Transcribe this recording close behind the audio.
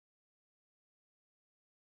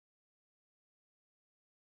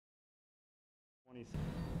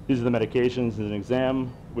These are the medications in an exam,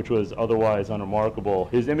 which was otherwise unremarkable.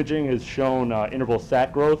 His imaging has shown interval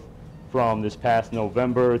sac growth from this past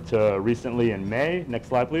November to recently in May. Next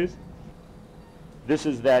slide, please. This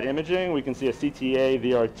is that imaging. We can see a CTA,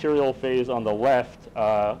 the arterial phase on the left.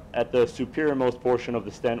 At the superiormost portion of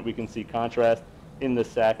the stent, we can see contrast in the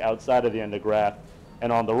sac outside of the endograft.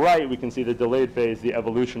 And on the right, we can see the delayed phase, the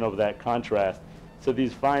evolution of that contrast. So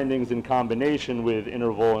these findings in combination with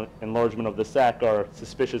interval enlargement of the sac are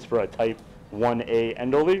suspicious for a type 1A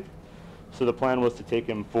endoleak. So the plan was to take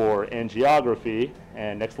him for angiography.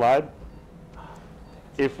 And next slide.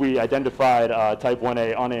 If we identified type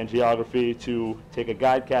 1A on angiography, to take a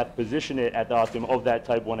guide cath, position it at the ostium of that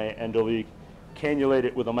type 1A endoleak, cannulate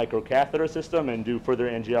it with a microcatheter system, and do further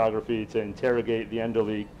angiography to interrogate the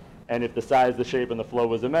endoleak. And if the size, the shape, and the flow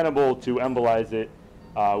was amenable, to embolize it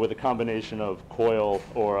with a combination of coil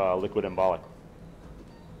or liquid embolic.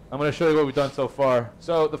 I'm going to show you what we've done so far.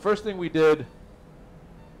 So the first thing we did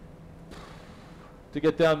to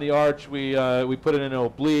get down the arch, we put it in an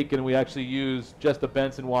oblique, and we actually used just a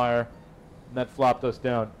Benson wire, and that flopped us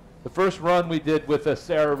down. The first run we did with a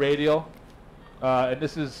Sarah Radial, and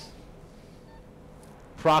this is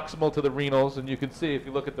proximal to the renals, and you can see if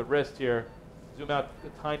you look at the wrist here, zoom out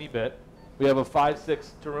a tiny bit, we have a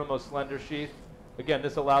 5/6 Terumo slender sheath. Again,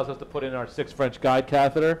 this allows us to put in our 6 French guide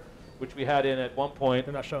catheter, which we had in at one point.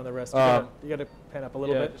 They're not showing the wrist. You got to pan up a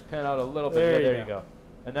little bit. Just pan out a little bit. There you go.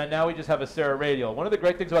 And then now we just have a Sarah Radial. One of the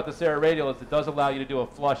great things about the Sarah Radial is it does allow you to do a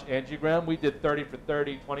flush angiogram. We did 30 for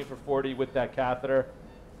 30, 20 for 40 with that catheter.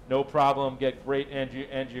 No problem. Get great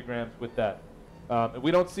angiograms with that.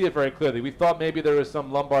 We don't see it very clearly. We thought maybe there was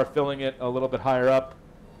some lumbar filling it a little bit higher up.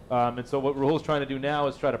 And so what Rahul's trying to do now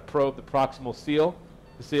is try to probe the proximal seal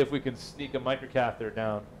to see if we can sneak a microcatheter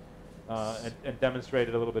down and demonstrate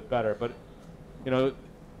it a little bit better. But, you know,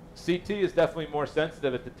 CT is definitely more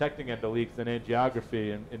sensitive at detecting endoleaks than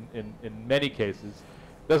angiography in many cases.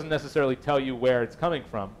 Doesn't necessarily tell you where it's coming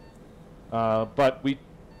from. But we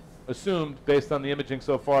assumed, based on the imaging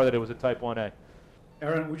so far, that it was a type 1A.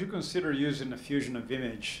 Aaron, would you consider using a fusion of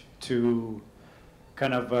image to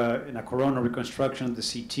kind of, in a coronal reconstruction of the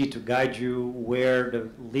CT, to guide you where the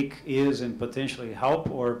leak is and potentially help,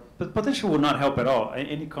 or potentially would not help at all?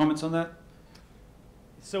 Any comments on that?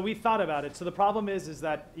 So we thought about it. So the problem is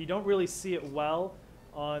that you don't really see it well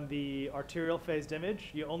on the arterial phased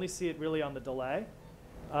image. You only see it really on the delay.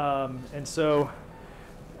 And so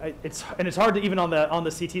it's hard to, even on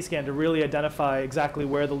the CT scan, to really identify exactly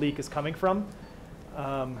where the leak is coming from.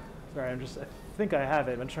 Sorry, I think I have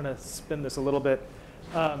it. I'm trying to spin this a little bit.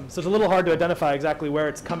 So it's a little hard to identify exactly where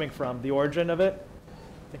it's coming from, the origin of it.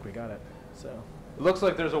 I think we got it. So it looks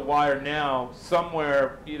like there's a wire now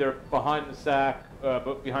somewhere either behind the sac,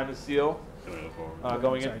 behind the seal,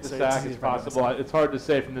 going into the sac. It's possible. It's hard to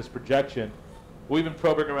say from this projection. We've been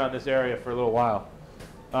probing around this area for a little while.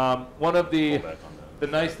 One of the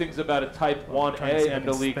nice things about a type 1A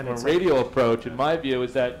endoleak from a radial approach, in my view,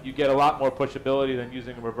 is that you get a lot more pushability than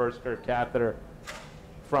using a reverse curve catheter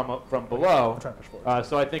from below.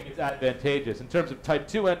 So I think it's advantageous. In terms of type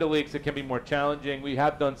 2 endoleaks, it can be more challenging. We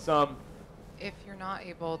have done some. If you're not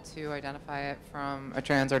able to identify it from a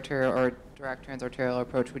transarterial or direct transarterial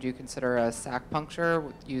approach, would you consider a sac puncture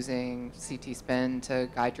using CT spin to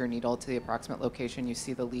guide your needle to the approximate location you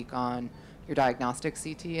see the leak on your diagnostic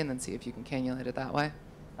CT, and then see if you can cannulate it that way?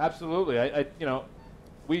 Absolutely. You know,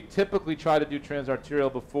 we typically try to do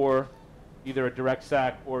transarterial before either a direct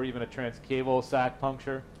sac or even a transcaval sac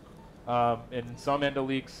puncture. And in some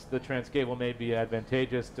endoleaks, the transcaval may be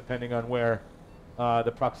advantageous depending on where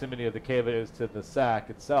the proximity of the cava is to the sac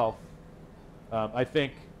itself. I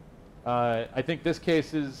think this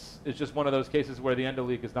case is just one of those cases where the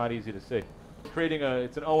endoleak is not easy to see. Creating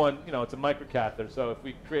it's an O1, you know, it's a microcatheter. So if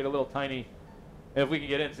we create a little tiny, if we can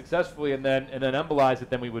get in successfully and then embolize it,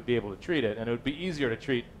 then we would be able to treat it, and it would be easier to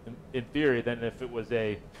treat in theory than if it was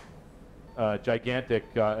a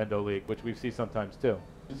gigantic endoleak, which we see sometimes too.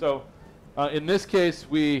 So in this case,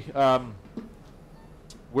 we're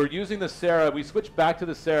using the Sarah. We switched back to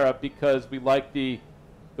the Sarah because we like the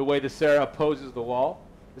way the Sarah opposes the wall.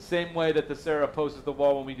 The same way that the Sarah opposes the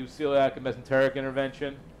wall when we do celiac and mesenteric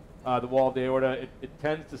intervention, the wall of the aorta, it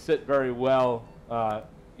tends to sit very well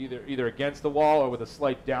either against the wall or with a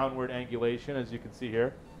slight downward angulation, as you can see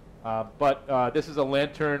here. But this is a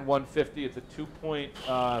Lantern 150. It's a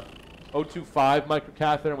 2.025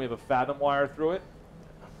 microcatheter, and we have a fathom wire through it.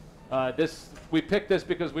 We picked this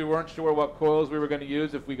because we weren't sure what coils we were going to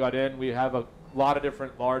use if we got in. We have a lot of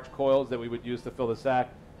different large coils that we would use to fill the sac.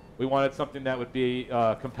 We wanted something that would be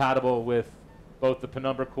compatible with both the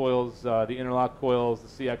penumbra coils, the interlock coils, the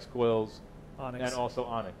CX coils, Onyx. and also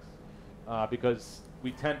onyx, because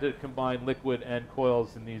we tend to combine liquid and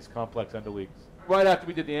coils in these complex endoleaks. Right after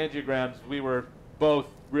we did the angiograms, we were both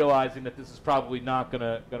realizing that this is probably not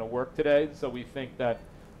gonna work today, so we think that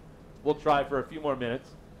we'll try for a few more minutes.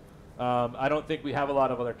 I don't think we have a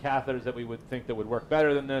lot of other catheters that we would think that would work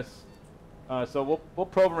better than this, so we'll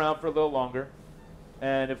probe around for a little longer,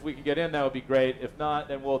 and if we can get in, that would be great. If not,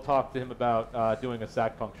 then we'll talk to him about doing a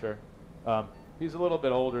sac puncture. He's a little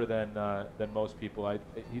bit older than most people.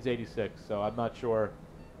 He's 86, so I'm not sure.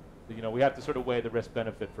 You know, we have to sort of weigh the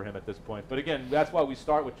risk-benefit for him at this point. But again, that's why we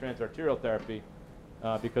start with transarterial therapy,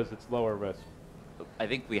 because it's lower risk. I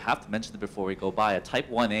think we have to mention it before we go by. A type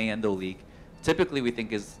 1A endoleak, typically we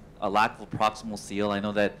think is a lack of a proximal seal. I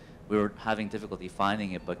know that we were having difficulty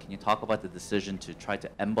finding it, but can you talk about the decision to try to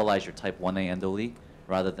embolize your type 1A endoleak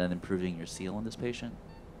rather than improving your seal in this patient?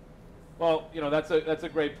 Well, you know, that's a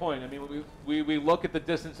great point. I mean, we look at the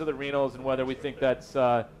distance of the renals and whether we think that's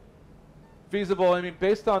feasible. I mean,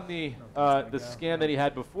 based on the scan that he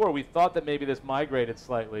had before, we thought that maybe this migrated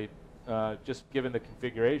slightly, just given the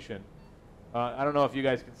configuration. I don't know if you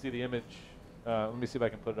guys can see the image. Let me see if I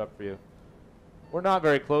can put it up for you. We're not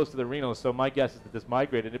very close to the renals, so my guess is that this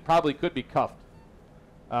migrated. It probably could be cuffed,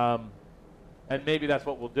 and maybe that's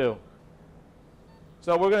what we'll do.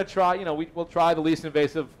 So we're going to try. You know, we'll try the least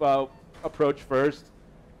invasive approach first.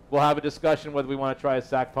 We'll have a discussion whether we want to try a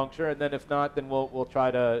sac puncture, and then if not, then we'll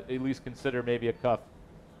try to at least consider maybe a cuff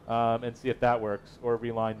and see if that works, or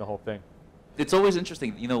reline the whole thing. It's always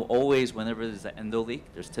interesting, you know, always whenever there's an endoleak,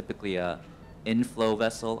 there's typically a inflow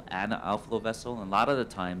vessel and an outflow vessel. And a lot of the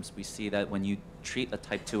times we see that when you treat a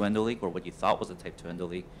type 2 endoleak, or what you thought was a type 2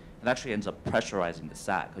 endoleak, it actually ends up pressurizing the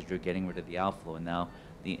sac because you're getting rid of the outflow, and now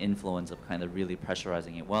the inflow ends up kind of really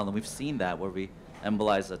pressurizing it well. And we've seen that where we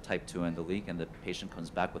embolize a type 2 endoleak and the patient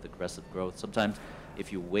comes back with aggressive growth. Sometimes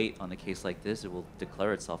if you wait on a case like this, it will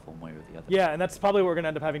declare itself one way or the other. Yeah, and that's probably what we're going to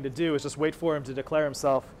end up having to do, is just wait for him to declare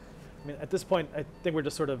himself. I mean, at this point, I think we're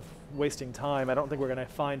just sort of wasting time. I don't think we're going to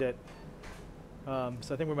find it. So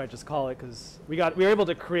I think we might just call it, because we were able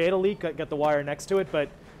to create a leak, get the wire next to it, but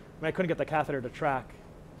I couldn't get the catheter to track.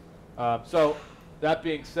 So that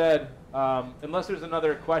being said, unless there's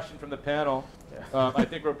another question from the panel, I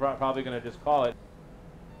think we're probably going to just call it.